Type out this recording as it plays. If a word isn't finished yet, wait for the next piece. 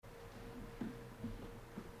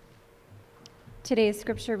Today's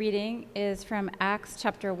scripture reading is from Acts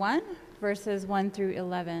chapter 1, verses 1 through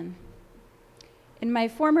 11. In my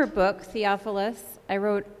former book, Theophilus, I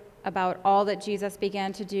wrote about all that Jesus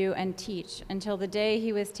began to do and teach until the day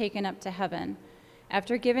he was taken up to heaven,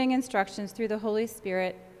 after giving instructions through the Holy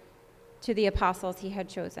Spirit to the apostles he had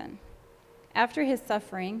chosen. After his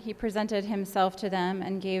suffering, he presented himself to them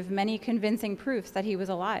and gave many convincing proofs that he was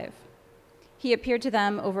alive. He appeared to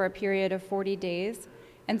them over a period of 40 days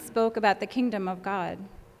and spoke about the kingdom of God.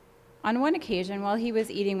 On one occasion, while he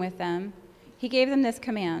was eating with them, he gave them this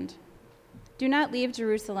command: "Do not leave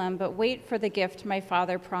Jerusalem, but wait for the gift my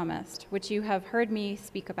Father promised, which you have heard me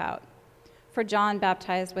speak about. For John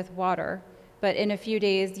baptized with water, but in a few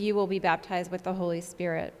days you will be baptized with the Holy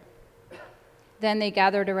Spirit." Then they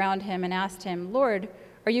gathered around him and asked him, "Lord,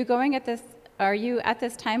 are you at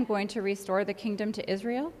this time going to restore the kingdom to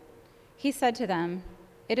Israel?" He said to them,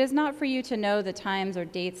 "It is not for you to know the times or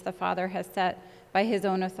dates the Father has set by his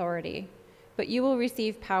own authority, but you will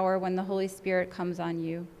receive power when the Holy Spirit comes on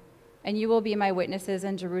you, and you will be my witnesses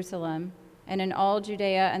in Jerusalem and in all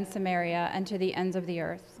Judea and Samaria and to the ends of the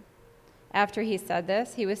earth." After he said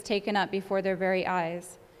this, he was taken up before their very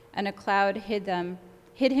eyes, and a cloud hid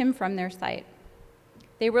him from their sight.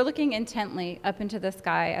 They were looking intently up into the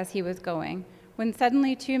sky as he was going, when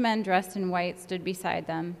suddenly 2 men dressed in white stood beside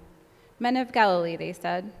them. "Men of Galilee," they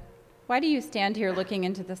said, "why do you stand here looking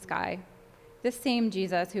into the sky? This same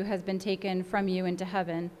Jesus who has been taken from you into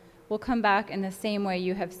heaven will come back in the same way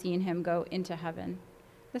you have seen him go into heaven."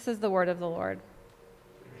 This is the word of the Lord.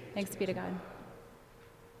 Thanks be to God.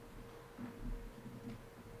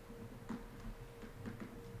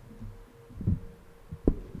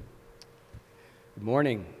 Good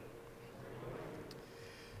morning.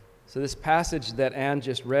 So this passage that Anne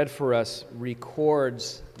just read for us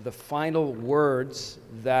records the final words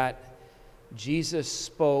that Jesus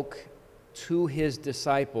spoke to his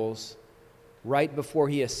disciples right before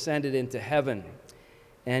he ascended into heaven.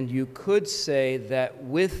 And you could say that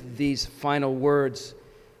with these final words,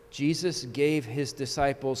 Jesus gave his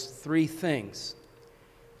disciples 3 things.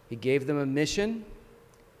 He gave them a mission,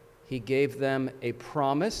 he gave them a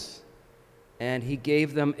promise, and he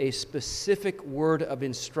gave them a specific word of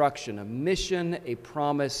instruction: a mission, a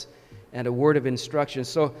promise, and a word of instruction.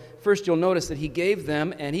 So first you'll notice that he gave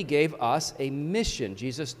them and he gave us a mission.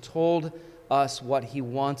 Jesus told us what he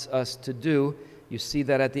wants us to do. You see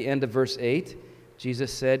that at the end of verse 8.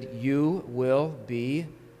 Jesus said, "You will be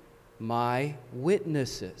my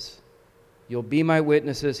witnesses." You'll be my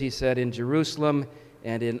witnesses, he said, in Jerusalem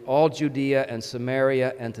and in all Judea and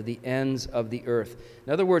Samaria and to the ends of the earth.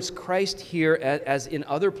 In other words, Christ here, as in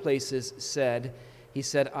other places, he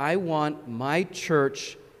said, "I want my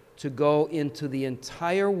church to go into the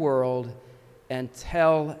entire world and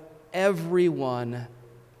tell everyone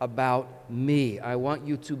about me. I want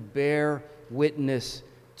you to bear witness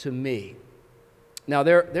to me." Now,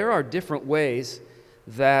 there are different ways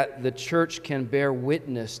that the church can bear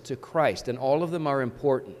witness to Christ, and all of them are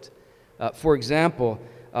important. For example,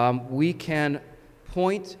 we can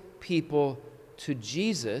point people to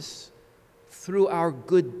Jesus through our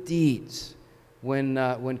good deeds.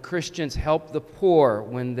 When Christians help the poor,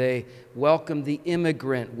 when they welcome the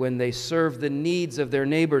immigrant, when they serve the needs of their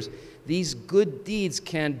neighbors, these good deeds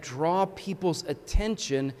can draw people's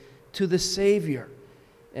attention to the Savior.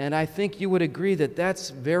 And I think you would agree that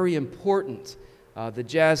that's very important. The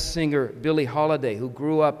jazz singer Billie Holiday, who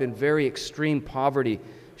grew up in very extreme poverty,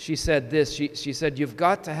 she said this. She said, "You've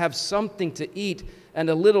got to have something to eat and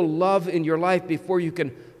a little love in your life before you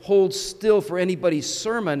can hold still for anybody's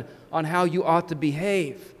sermon on how you ought to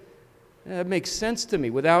behave." That makes sense to me.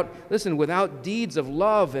 Without deeds of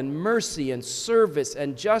love and mercy and service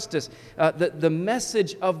and justice, the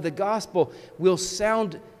message of the gospel will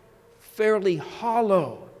sound fairly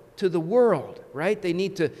hollow to the world, right? They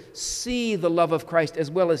need to see the love of Christ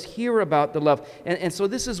as well as hear about the love. And so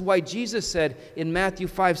this is why Jesus said in Matthew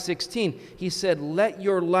 5:16, he said, "Let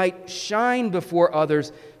your light shine before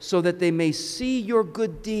others so that they may see your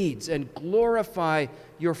good deeds and glorify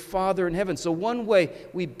your Father in heaven." So one way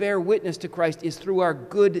we bear witness to Christ is through our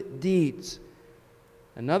good deeds.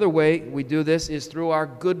 Another way we do this is through our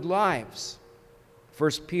good lives.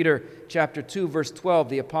 1 Peter chapter 2, verse 12,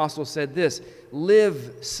 the apostle said this: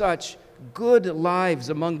 "Live such good lives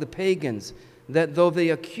among the pagans, that though they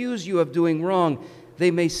accuse you of doing wrong,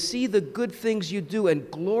 they may see the good things you do and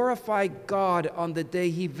glorify God on the day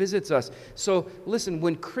He visits us. So listen,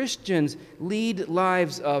 when Christians lead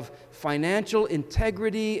lives of financial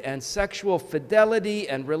integrity and sexual fidelity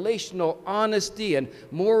and relational honesty and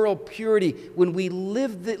moral purity, when we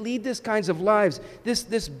lead these kinds of lives,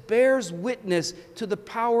 this bears witness to the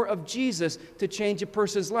power of Jesus to change a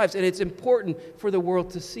person's lives. And it's important for the world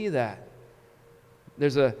to see that.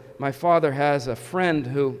 My father has a friend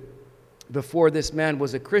who, before this man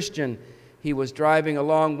was a Christian, he was driving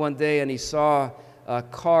along one day and he saw a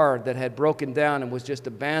car that had broken down and was just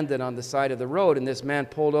abandoned on the side of the road. And this man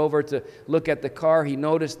pulled over to look at the car. He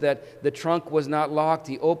noticed that the trunk was not locked.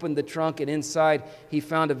 He opened the trunk, and inside he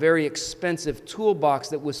found a very expensive toolbox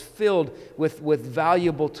that was filled with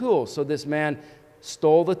valuable tools. So this man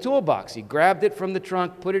stole the toolbox. He grabbed it from the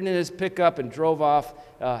trunk, put it in his pickup, and drove off,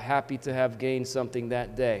 happy to have gained something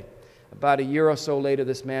that day. About a year or so later,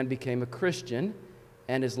 this man became a Christian,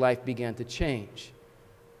 and his life began to change.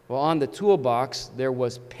 Well, on the toolbox, there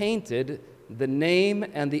was painted the name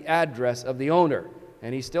and the address of the owner.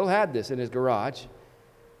 And he still had this in his garage.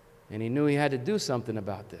 And he knew he had to do something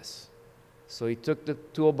about this. So he took the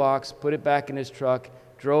toolbox, put it back in his truck,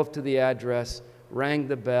 drove to the address, rang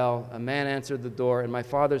the bell. A man answered the door. And my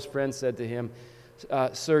father's friend said to him,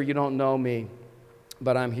 "Sir, you don't know me,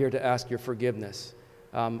 but I'm here to ask your forgiveness.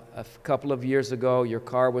 A couple of years ago, your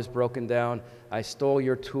car was broken down. I stole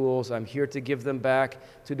your tools. I'm here to give them back,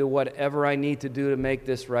 to do whatever I need to do to make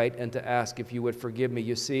this right, and to ask if you would forgive me.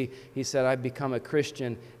 You see," he said, "I've become a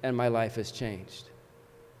Christian, and my life has changed."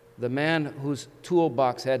 The man whose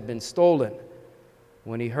toolbox had been stolen,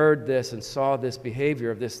 when he heard this and saw this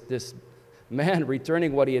behavior of this man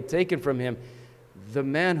returning what he had taken from him, the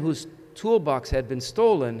man whose toolbox had been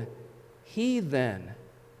stolen, he then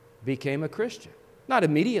became a Christian. Not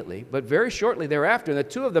immediately, but very shortly thereafter. And the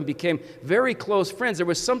two of them became very close friends. There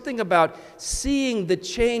was something about seeing the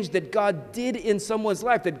change that God did in someone's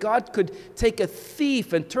life, that God could take a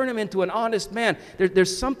thief and turn him into an honest man.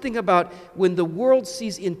 There's something about when the world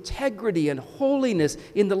sees integrity and holiness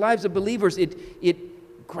in the lives of believers,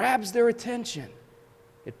 it grabs their attention.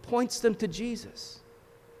 It points them to Jesus.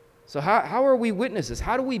 So how are we witnesses?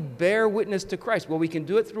 How do we bear witness to Christ? Well, we can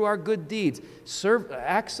do it through our good deeds,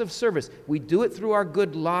 acts of service. We do it through our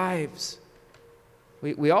good lives.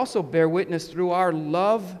 We also bear witness through our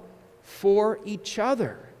love for each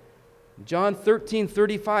other. John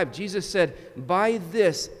 13:35, Jesus said, "By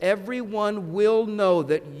this everyone will know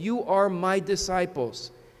that you are my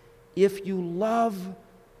disciples, if you love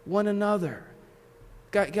one another."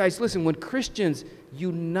 Guys, listen, when Christians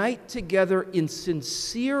unite together in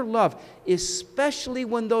sincere love, especially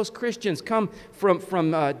when those Christians come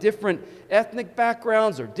from different ethnic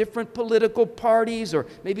backgrounds or different political parties or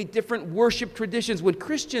maybe different worship traditions, when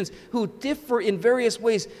Christians who differ in various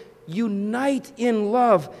ways unite in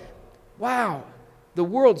love, wow, the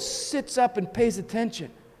world sits up and pays attention.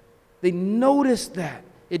 They notice that.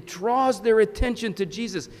 It draws their attention to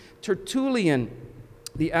Jesus. Tertullian,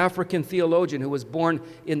 the African theologian who was born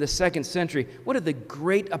in the 2nd century, one of the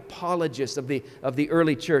great apologists of the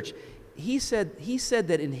early church, he said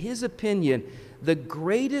that in his opinion, the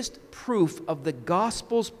greatest proof of the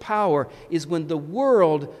gospel's power is when the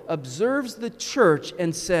world observes the church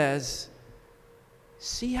and says,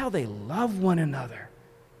 "See how they love one another.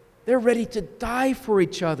 They're ready to die for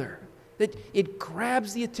each other." That it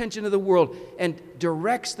grabs the attention of the world and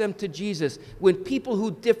directs them to Jesus. When people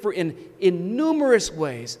who differ in numerous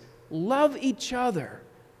ways love each other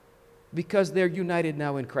because they're united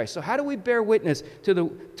now in Christ. So how do we bear witness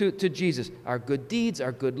to Jesus? Our good deeds,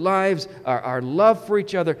 our good lives, our love for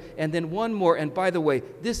each other, and then one more. And by the way,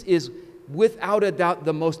 this is without a doubt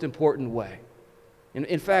the most important way.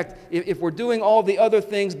 In fact, if we're doing all the other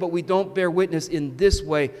things but we don't bear witness in this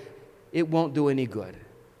way, it won't do any good.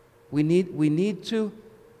 We need to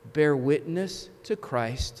bear witness to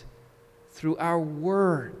Christ through our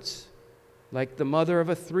words. Like the mother of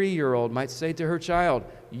a 3-year-old might say to her child,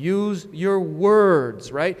 use your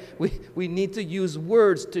words, right? We need to use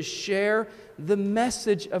words to share the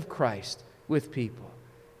message of Christ with people.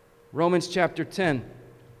 Romans chapter 10,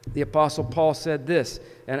 the Apostle Paul said this,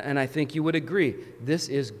 and I think you would agree. This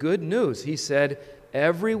is good news. He said,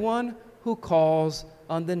 "Everyone who calls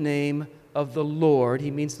on the name of the Lord," he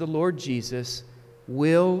means the Lord Jesus,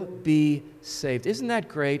 "will be saved." Isn't that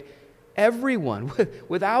great? Everyone,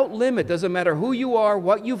 without limit, doesn't matter who you are,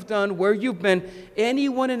 what you've done, where you've been,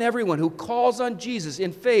 anyone and everyone who calls on Jesus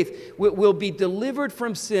in faith will be delivered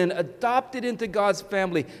from sin, adopted into God's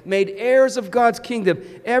family, made heirs of God's kingdom.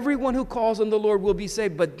 Everyone who calls on the Lord will be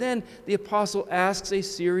saved. But then the apostle asks a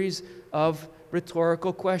series of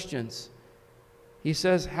rhetorical questions. He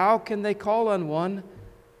says, how can they call on one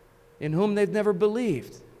in whom they've never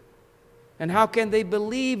believed? And how can they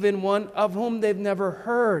believe in one of whom they've never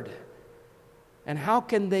heard? And how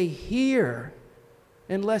can they hear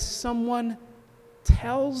unless someone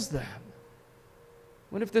tells them?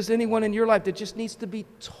 What if there's anyone in your life that just needs to be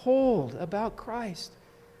told about Christ?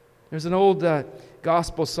 There's an old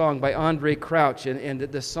gospel song by Andre Crouch, and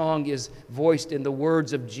the song is voiced in the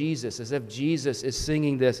words of Jesus, as if Jesus is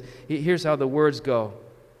singing this. Here's how the words go.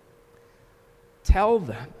 Tell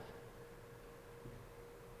them,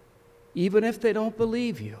 even if they don't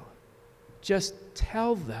believe you, just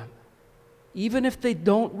tell them. Even if they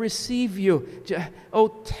don't receive you,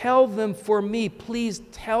 tell them for me. Please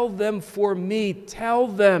tell them for me. Tell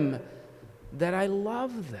them that I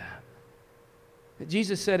love them.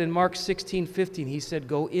 Jesus said in Mark 16:15, he said,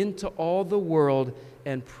 go into all the world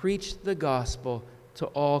and preach the gospel to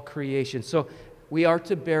all creation. So we are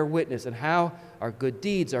to bear witness. And how? Our good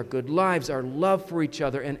deeds, our good lives, our love for each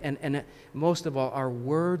other, and most of all, our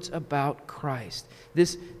words about Christ.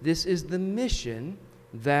 This is the mission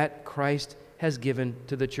that Christ has given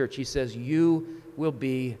to the church. He says, you will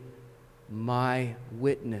be my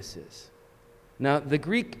witnesses. Now, the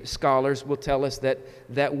Greek scholars will tell us that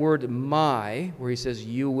that word my, where he says,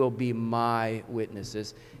 you will be my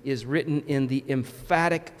witnesses, is written in the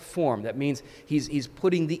emphatic form. That means he's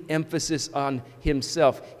putting the emphasis on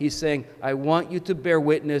himself. He's saying, I want you to bear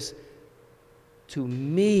witness to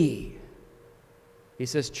me. He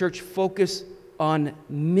says, church, focus on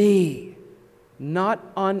me, not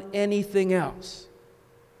on anything else.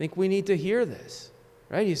 I think we need to hear this,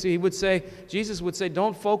 right? You see, Jesus would say,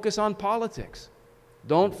 don't focus on politics.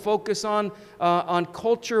 Don't focus on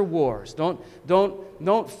culture wars. Don't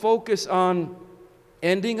focus on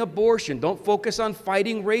ending abortion. Don't focus on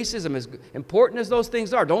fighting racism, as important as those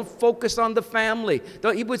things are. Don't focus on the family.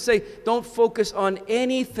 He would say, don't focus on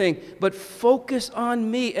anything, but focus on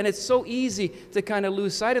me. And it's so easy to kind of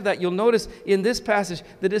lose sight of that. You'll notice in this passage,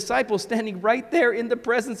 the disciples standing right there in the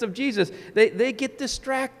presence of Jesus, they get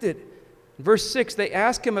distracted. Verse 6, they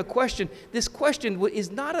ask him a question. This question is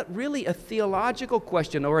not really a theological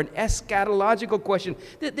question or an eschatological question.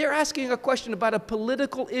 They're asking a question about a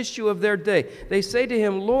political issue of their day. They say to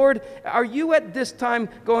him, Lord, are you at this time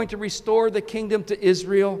going to restore the kingdom to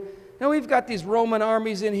Israel? Now we've got these Roman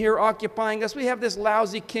armies in here occupying us. We have this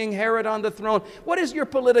lousy King Herod on the throne. What is your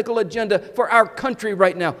political agenda for our country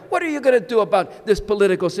right now? What are you going to do about this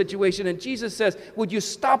political situation? And Jesus says, would you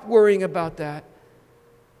stop worrying about that?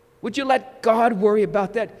 Would you let God worry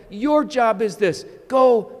about that? Your job is this.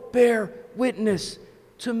 Go bear witness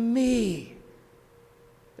to me.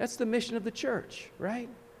 That's the mission of the church, right?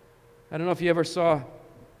 I don't know if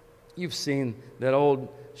you've seen that old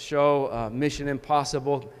show, Mission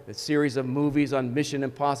Impossible, a series of movies on Mission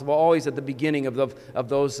Impossible. Always at the beginning of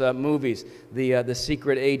those movies, the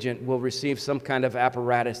secret agent will receive some kind of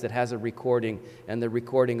apparatus that has a recording, and the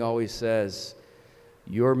recording always says,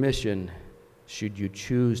 your mission, should you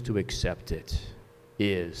choose to accept it,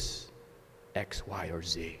 is X, Y, or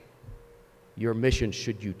Z. Your mission,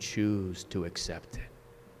 should you choose to accept it.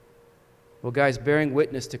 Well, guys, bearing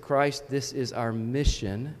witness to Christ, this is our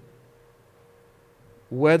mission,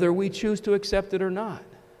 whether we choose to accept it or not.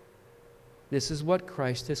 This is what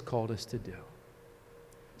Christ has called us to do.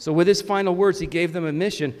 So with his final words, he gave them a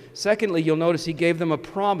mission. Secondly, you'll notice he gave them a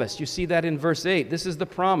promise. You see that in verse 8. This is the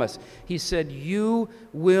promise. He said, you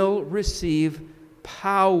will receive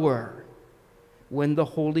power when the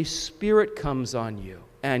Holy Spirit comes on you,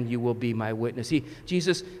 and you will be my witness.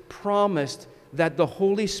 Jesus promised that the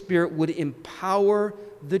Holy Spirit would empower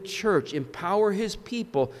the church, empower his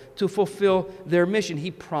people to fulfill their mission. He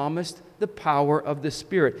promised the power of the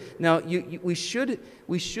Spirit. Now, we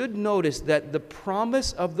should notice that the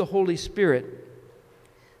promise of the Holy Spirit,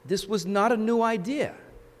 this was not a new idea.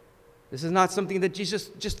 This is not something that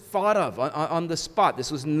Jesus just thought of on the spot.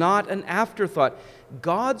 This was not an afterthought.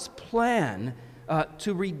 God's plan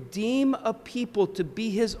to redeem a people to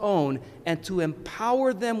be his own and to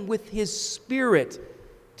empower them with his Spirit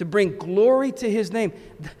to bring glory to his name,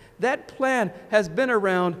 that plan has been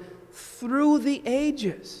around through the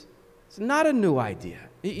ages. It's not a new idea.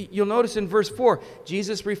 You'll notice in verse 4,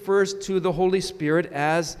 Jesus refers to the Holy Spirit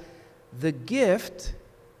as the gift.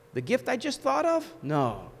 The gift I just thought of?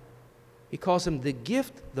 No. He calls him the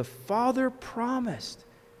gift the Father promised.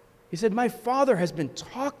 He said, my Father has been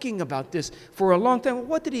talking about this for a long time.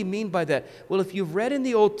 What did he mean by that? Well, if you've read in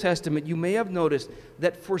the Old Testament, you may have noticed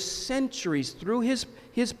that for centuries through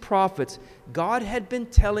his prophets, God had been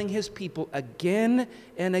telling his people again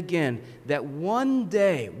and again that one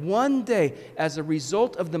day, as a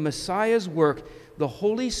result of the Messiah's work, the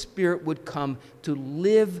Holy Spirit would come to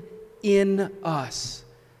live in us,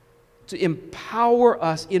 to empower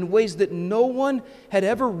us in ways that no one had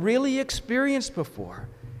ever really experienced before.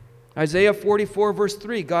 Isaiah 44, verse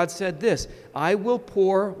 3, God said this, I will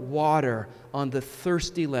pour water on the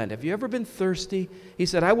thirsty land. Have you ever been thirsty? He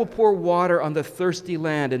said, I will pour water on the thirsty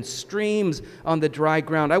land and streams on the dry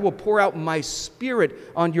ground. I will pour out my Spirit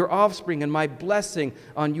on your offspring and my blessing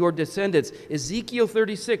on your descendants. Ezekiel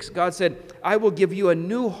 36, God said, I will give you a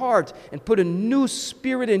new heart and put a new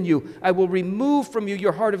spirit in you. I will remove from you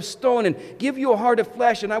your heart of stone and give you a heart of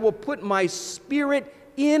flesh, and I will put my Spirit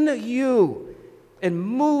in you and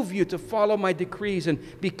move you to follow my decrees and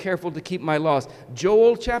be careful to keep my laws.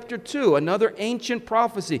 Joel chapter 2, another ancient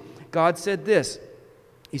prophecy. God said this.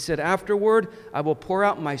 He said, afterward, I will pour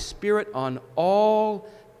out my Spirit on all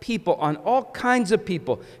people, on all kinds of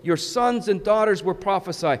people. Your sons and daughters will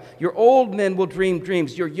prophesy. Your old men will dream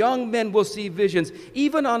dreams. Your young men will see visions.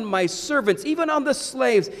 Even on my servants, even on the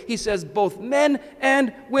slaves, he says, both men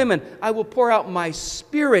and women, I will pour out my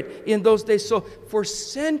Spirit in those days. So for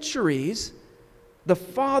centuries, the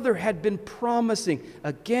Father had been promising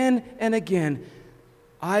again and again,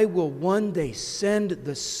 I will one day send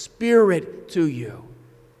the Spirit to you.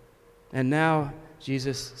 And now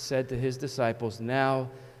Jesus said to his disciples,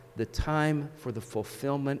 now the time for the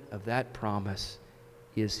fulfillment of that promise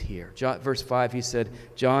is here. Verse 5, he said,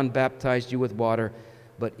 John baptized you with water,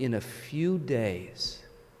 but in a few days,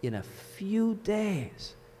 you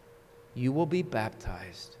will be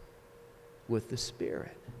baptized with the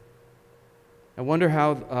Spirit. I wonder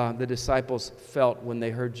how the disciples felt when they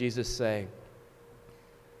heard Jesus say,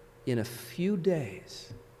 in a few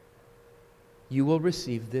days, you will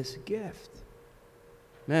receive this gift.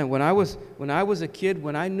 Man, when I was a kid,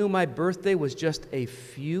 when I knew my birthday was just a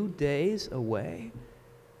few days away,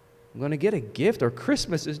 I'm going to get a gift, or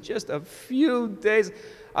Christmas is just a few days.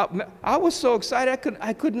 I was so excited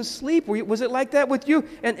I couldn't sleep. Was it like that with you?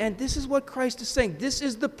 And this is what Christ is saying. This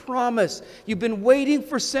is the promise. You've been waiting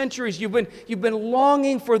for centuries. You've been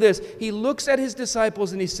longing for this. He looks at his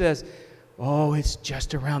disciples and he says, oh, it's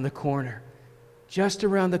just around the corner. Just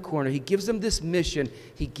around the corner. He gives them this mission.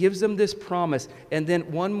 He gives them this promise. And then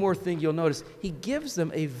one more thing you'll notice. He gives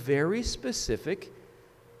them a very specific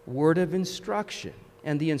word of instruction.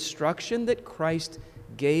 And the instruction that Christ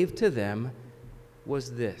gave to them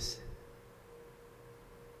was this.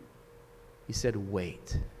 He said,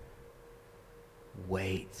 wait.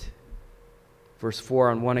 Wait. Verse 4,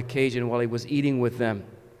 on one occasion while he was eating with them,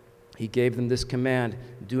 he gave them this command,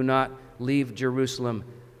 do not leave Jerusalem,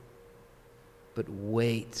 but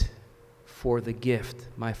wait for the gift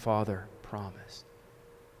my Father promised.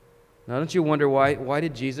 Now, don't you wonder why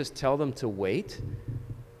did Jesus tell them to wait?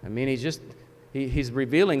 I mean, he's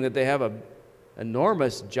revealing that they have an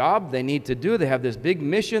enormous job they need to do. They have this big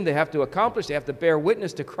mission they have to accomplish. They have to bear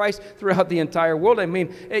witness to Christ throughout the entire world. I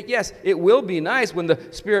mean, yes, it will be nice when the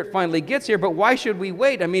Spirit finally gets here, but why should we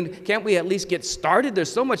wait? I mean, can't we at least get started?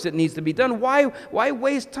 There's so much that needs to be done. Why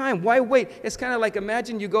waste time? Why wait? It's kind of like,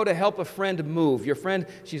 imagine you go to help a friend move. Your friend,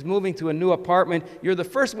 she's moving to a new apartment. You're the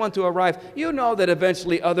first one to arrive. You know that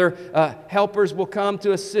eventually other helpers will come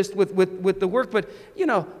to assist with the work, but,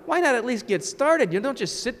 why not at least get started? You don't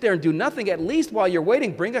just sit there and do nothing. At least while you're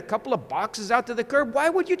waiting, bring a couple of boxes out to the curb. Why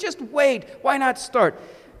would you just wait? Why not start?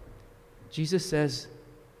 Jesus says,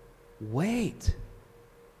 wait.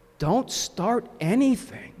 Don't start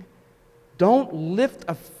anything. Don't lift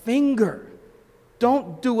a finger.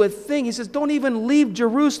 Don't do a thing. He says, don't even leave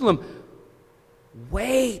Jerusalem.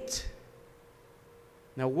 Wait.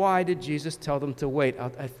 Now, why did Jesus tell them to wait?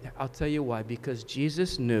 I'll tell you why. Because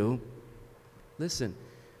Jesus knew, listen,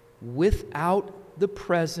 without the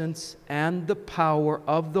presence and the power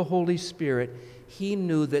of the Holy Spirit, he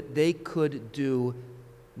knew that they could do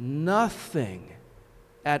nothing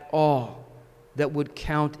at all that would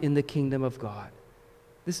count in the kingdom of God.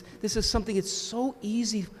 This is something, it's so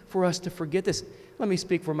easy for us to forget this. Let me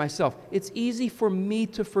speak for myself. It's easy for me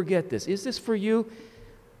to forget this. Is this for you?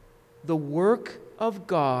 The work of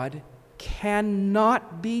God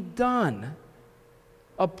cannot be done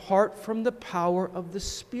apart from the power of the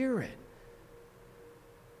Spirit.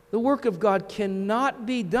 The work of God cannot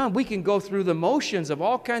be done. We can go through the motions of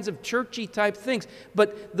all kinds of churchy type things,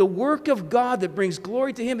 but the work of God that brings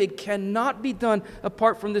glory to Him, it cannot be done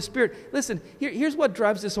apart from the Spirit. Listen, here's what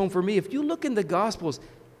drives this home for me. If you look in the Gospels,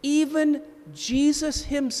 even Jesus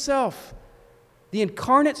Himself the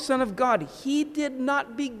incarnate Son of God, he did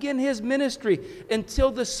not begin his ministry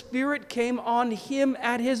until the Spirit came on him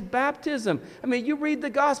at his baptism. I mean, you read the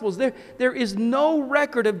Gospels, there is no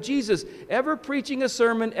record of Jesus ever preaching a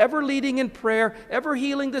sermon, ever leading in prayer, ever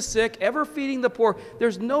healing the sick, ever feeding the poor.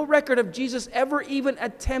 There's no record of Jesus ever even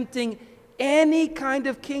attempting any kind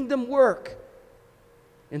of kingdom work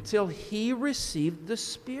until he received the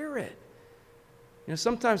Spirit.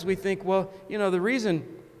 Sometimes we think, well, the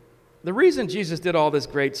reason Jesus did all this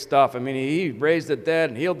great stuff, I mean, he raised the dead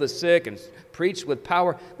and healed the sick and preached with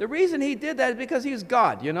power. The reason he did that is because he's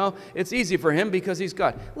God, It's easy for him because he's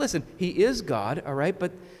God. Listen, he is God, all right?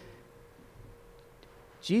 But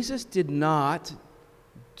Jesus did not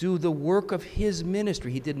do the work of his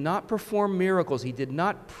ministry. He did not perform miracles. He did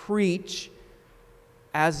not preach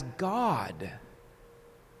as God.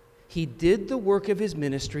 He did the work of his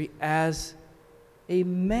ministry as a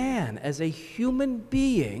man, as a human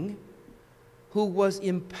being who was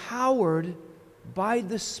empowered by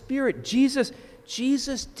the Spirit. Jesus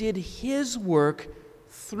did his work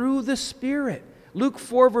through the Spirit. Luke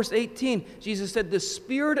 4, verse 18, Jesus said, "The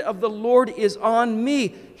Spirit of the Lord is on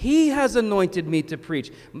me. He has anointed me to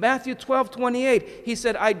preach." Matthew 12, 28, he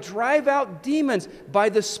said, "I drive out demons by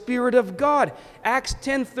the Spirit of God." Acts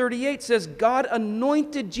 10, 38 says, God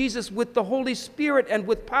anointed Jesus with the Holy Spirit and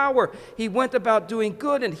with power. He went about doing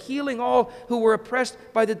good and healing all who were oppressed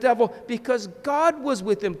by the devil because God was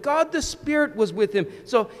with him. God the Spirit was with him.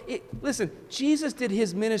 So, listen, Jesus did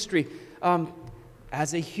his ministry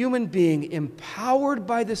as a human being, empowered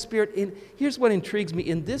by the Spirit. And here's what intrigues me.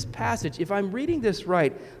 In this passage, if I'm reading this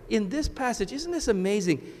right, in this passage, isn't this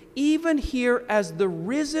amazing? Even here as the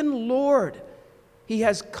risen Lord, he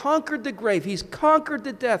has conquered the grave. He's conquered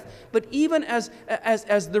the death. But even as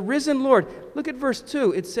the risen Lord, look at verse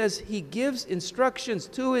 2. It says he gives instructions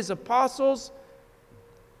to his apostles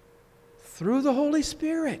through the Holy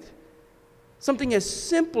Spirit. Something as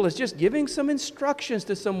simple as just giving some instructions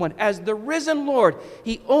to someone. As the risen Lord,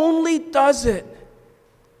 he only does it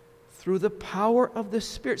through the power of the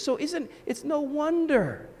Spirit. So it's no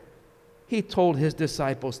wonder he told his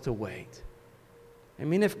disciples to wait. I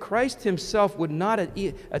mean, if Christ himself would not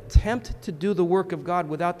attempt to do the work of God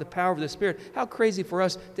without the power of the Spirit, how crazy for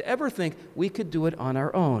us to ever think we could do it on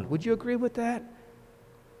our own. Would you agree with that?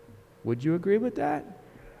 Would you agree with that?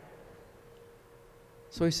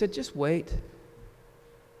 So he said, just wait.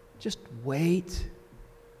 Just wait.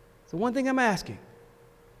 So one thing I'm asking,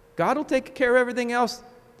 God will take care of everything else.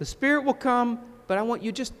 The Spirit will come, but I want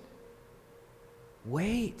you just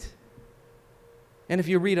wait. And if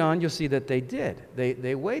you read on, you'll see that they did.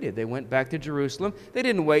 They waited. They went back to Jerusalem. They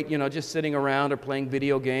didn't wait, just sitting around or playing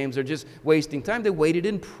video games or just wasting time. They waited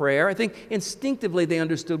in prayer. I think instinctively they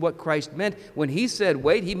understood what Christ meant. When he said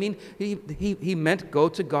wait, he meant go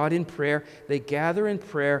to God in prayer. They gather in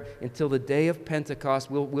prayer until the day of Pentecost.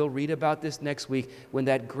 We'll read about this next week when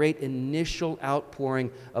that great initial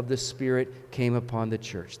outpouring of the Spirit came upon the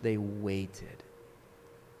church. They waited.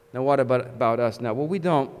 Now what about us now? Well,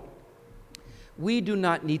 we do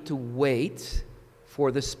not need to wait for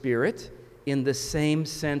the Spirit in the same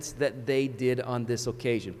sense that they did on this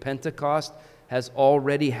occasion. Pentecost has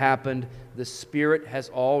already happened. The Spirit has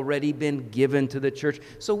already been given to the church.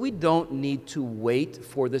 So we don't need to wait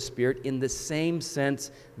for the Spirit in the same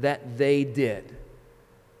sense that they did.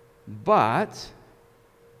 But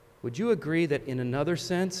would you agree that in another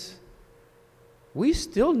sense, we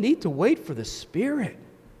still need to wait for the Spirit,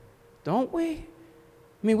 don't we?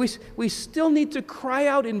 I mean, we still need to cry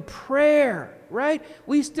out in prayer, right?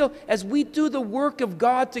 We still, as we do the work of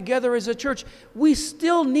God together as a church, we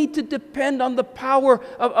still need to depend on the power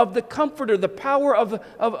of the Comforter, the power of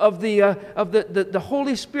the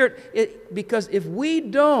Holy Spirit. Because if we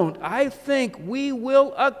don't, I think we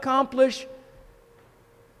will accomplish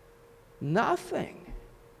nothing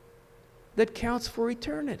that counts for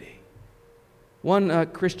eternity. One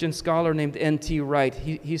Christian scholar named N.T. Wright,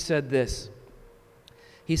 he said this.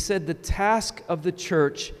 He said, the task of the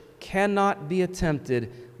church cannot be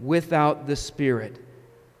attempted without the Spirit.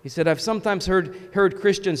 He said, I've sometimes heard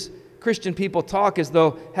Christian people talk as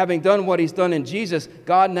though, having done what he's done in Jesus,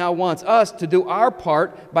 God now wants us to do our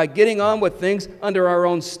part by getting on with things under our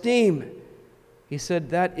own steam. He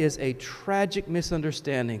said that is a tragic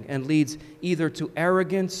misunderstanding and leads either to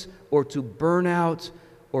arrogance or to burnout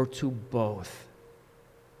or to both.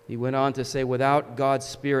 He went on to say, without God's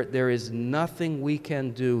Spirit, there is nothing we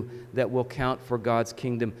can do that will count for God's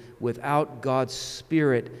kingdom. Without God's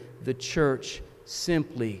Spirit, the church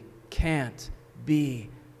simply can't be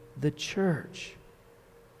the church.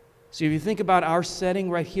 So if you think about our setting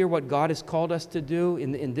right here, what God has called us to do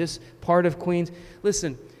in this part of Queens,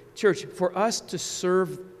 listen, church, for us to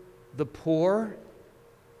serve the poor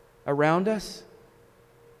around us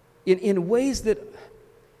in ways that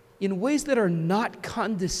are not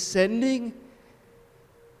condescending,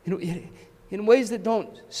 in ways that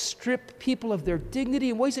don't strip people of their dignity,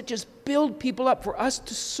 in ways that just build people up, for us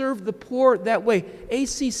to serve the poor that way.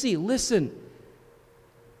 ACC, listen,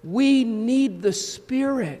 we need the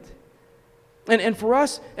Spirit. And for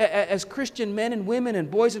us, as Christian men and women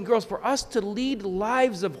and boys and girls, for us to lead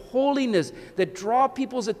lives of holiness that draw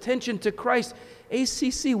people's attention to Christ,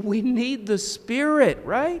 ACC, we need the Spirit,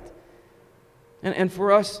 right? And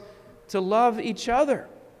for us to love each other.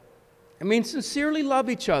 I mean, sincerely love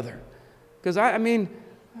each other. Because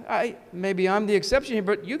maybe I'm the exception here,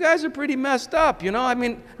 but you guys are pretty messed up, you know? I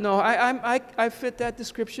mean, no, I fit that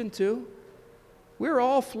description too. We're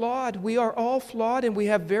all flawed. We are all flawed, and we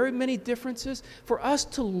have very many differences. For us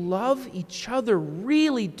to love each other,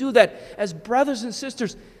 really do that as brothers and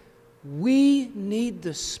sisters, we need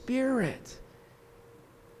the Spirit.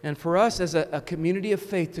 And for us as a community of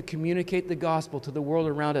faith to communicate the gospel to the world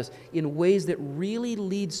around us in ways that really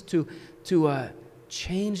leads to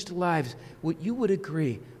changed lives, you would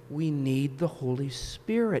agree, we need the Holy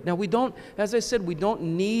Spirit. Now, we don't, as I said, we don't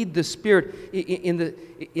need the Spirit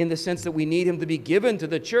in the sense that we need Him to be given to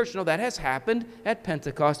the church. No, that has happened at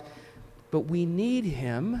Pentecost. But we need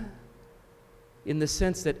Him in the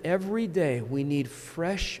sense that every day we need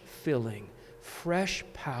fresh filling, fresh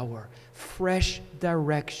power, fresh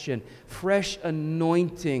direction, fresh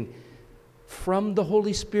anointing from the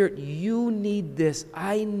Holy Spirit. You need this.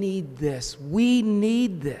 I need this. We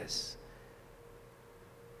need this.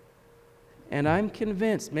 And I'm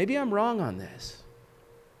convinced, maybe I'm wrong on this,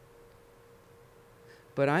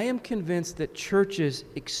 but I am convinced that churches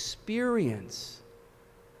experience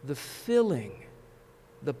the filling,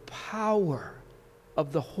 the power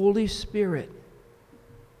of the Holy Spirit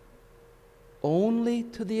only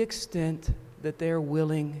to the extent that they are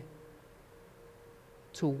willing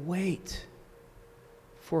to wait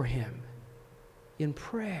for Him in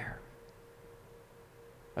prayer.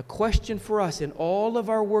 A question for us in all of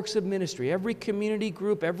our works of ministry, every community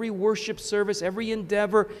group, every worship service, every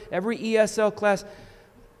endeavor, every ESL class,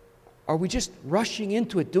 are we just rushing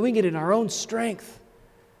into it, doing it in our own strength?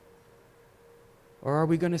 Or are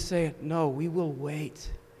we going to say, no, we will wait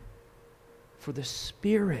for the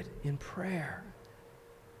Spirit in prayer?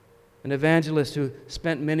 An evangelist who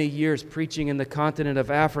spent many years preaching in the continent of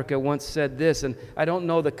Africa once said this, and I don't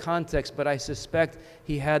know the context, but I suspect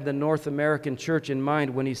he had the North American church in mind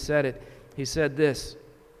when he said it. He said this.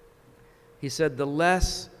 He said, the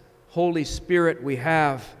less Holy Spirit we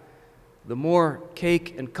have, the more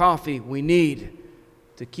cake and coffee we need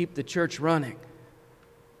to keep the church running.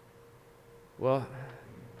 Well,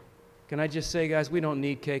 can I just say, guys, we don't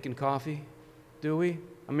need cake and coffee, do we?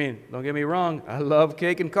 I mean, don't get me wrong, I love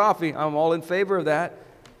cake and coffee. I'm all in favor of that.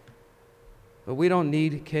 But we don't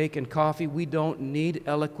need cake and coffee. We don't need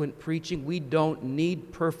eloquent preaching. We don't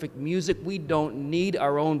need perfect music. We don't need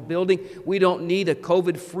our own building. We don't need a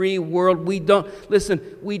COVID-free world. We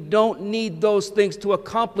don't need those things to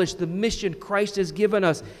accomplish the mission Christ has given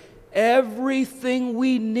us. Everything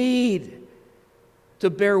we need to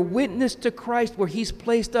bear witness to Christ where He's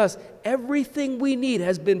placed us, everything we need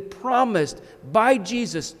has been promised by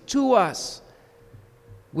Jesus to us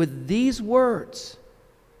with these words: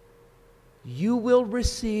 you will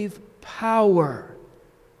receive power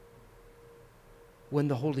when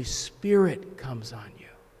the Holy Spirit comes on you.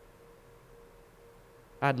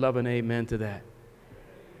 I'd love an amen to that.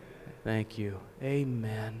 Thank you.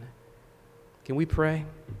 Amen. Can we pray?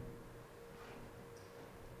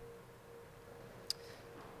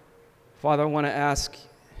 Father, I want to ask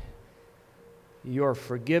your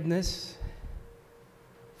forgiveness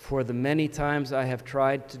for the many times I have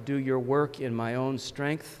tried to do your work in my own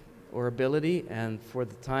strength or ability, and for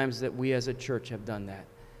the times that we as a church have done that.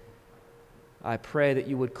 I pray that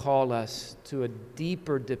you would call us to a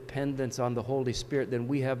deeper dependence on the Holy Spirit than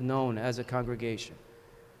we have known as a congregation.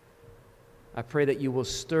 I pray that you will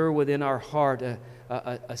stir within our heart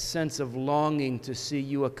a sense of longing to see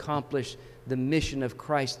you accomplish the mission of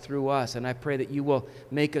Christ through us. And I pray that you will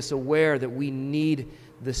make us aware that we need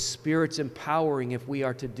the Spirit's empowering if we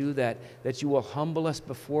are to do that, that you will humble us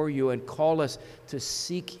before you and call us to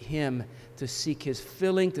seek Him, to seek His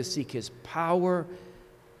filling, to seek His power,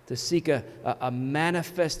 to seek a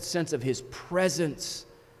manifest sense of His presence,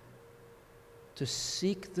 to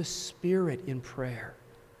seek the Spirit in prayer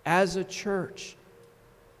as a church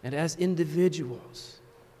and as individuals.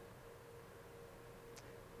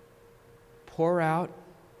 Pour out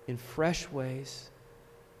in fresh ways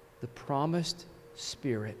the promised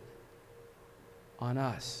Spirit on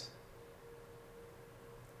us.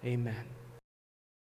 Amen.